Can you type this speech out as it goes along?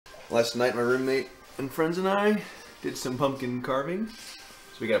Last night my roommate and friends and I did some pumpkin carving.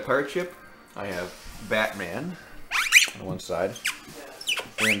 So we got a pirate ship. I have Batman on one side.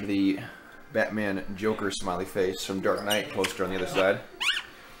 And the Batman Joker smiley face from Dark Knight poster on the other side.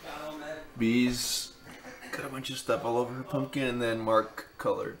 Bees got a bunch of stuff all over her pumpkin, and then Mark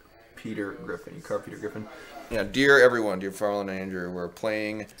colored Peter Griffin. You carved Peter Griffin. Yeah, dear everyone, dear Farland and Andrew, we're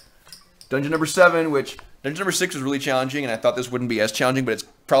playing Dungeon number 7, which Dungeon number 6 was really challenging, and I thought this wouldn't be as challenging, but it's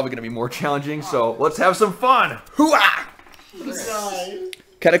probably going to be more challenging, so let's have some fun! Hooah!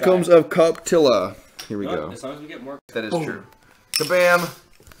 Catacombs of Coptilla. Here we go. As long as we get more. That is true. Kabam!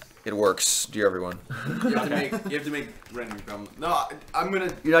 It works, dear everyone. You have to make rendering film. No, I'm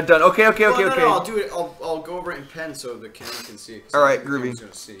gonna. You're not done. Okay. No, I'll do it. I'll go over it in pen so the camera can see. All right, groovy.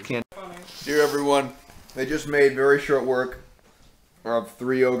 Can't. Dear everyone, they just made very short work of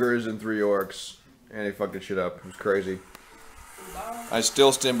 3 ogres and 3 orcs, and they fucked this shit up. It was crazy. I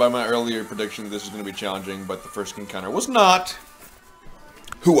still stand by my earlier prediction that this is going to be challenging, but the first encounter was not.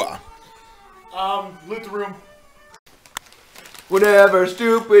 Hooah! Loot the room. Whatever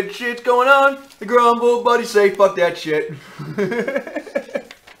stupid shit's going on, the Grumble Buddies say fuck that shit.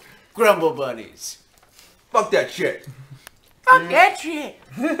 Grumble buddies. Fuck that shit. Fuck that shit.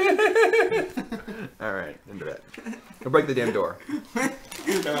 Alright, into that. Go break the damn door.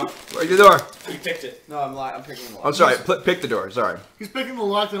 No. Break the door. You picked it. No, I'm picking the lock. I'm sorry, pick the door, sorry. He's picking the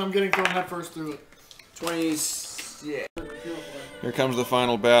lock and I'm getting thrown head first through it. 20. Yeah. Here comes the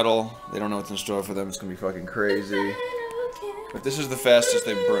final battle. They don't know what's in store for them. It's gonna be fucking crazy. But this is the fastest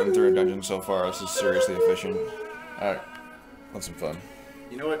they've burned through a dungeon so far. This is seriously efficient. Alright, have some fun.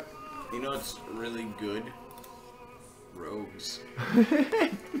 You know what? You know what's really good? Rogues.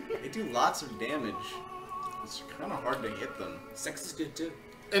 They do lots of damage. It's kind of hard to hit them. Sex is good too.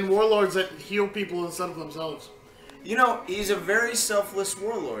 And warlords that heal people instead of themselves. You know, he's a very selfless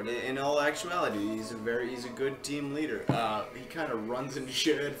warlord. In all actuality, he's a good team leader. He kind of runs into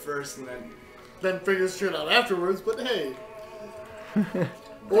shit at first and then figures shit out afterwards. But hey.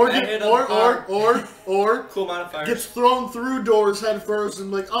 Cool modifiers. Gets thrown through doors head first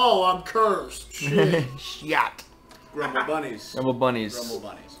and like, oh, I'm cursed. Shit. Shit. Grumble bunnies. Grumble bunnies. Grumble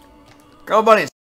bunnies. Grumble bunnies.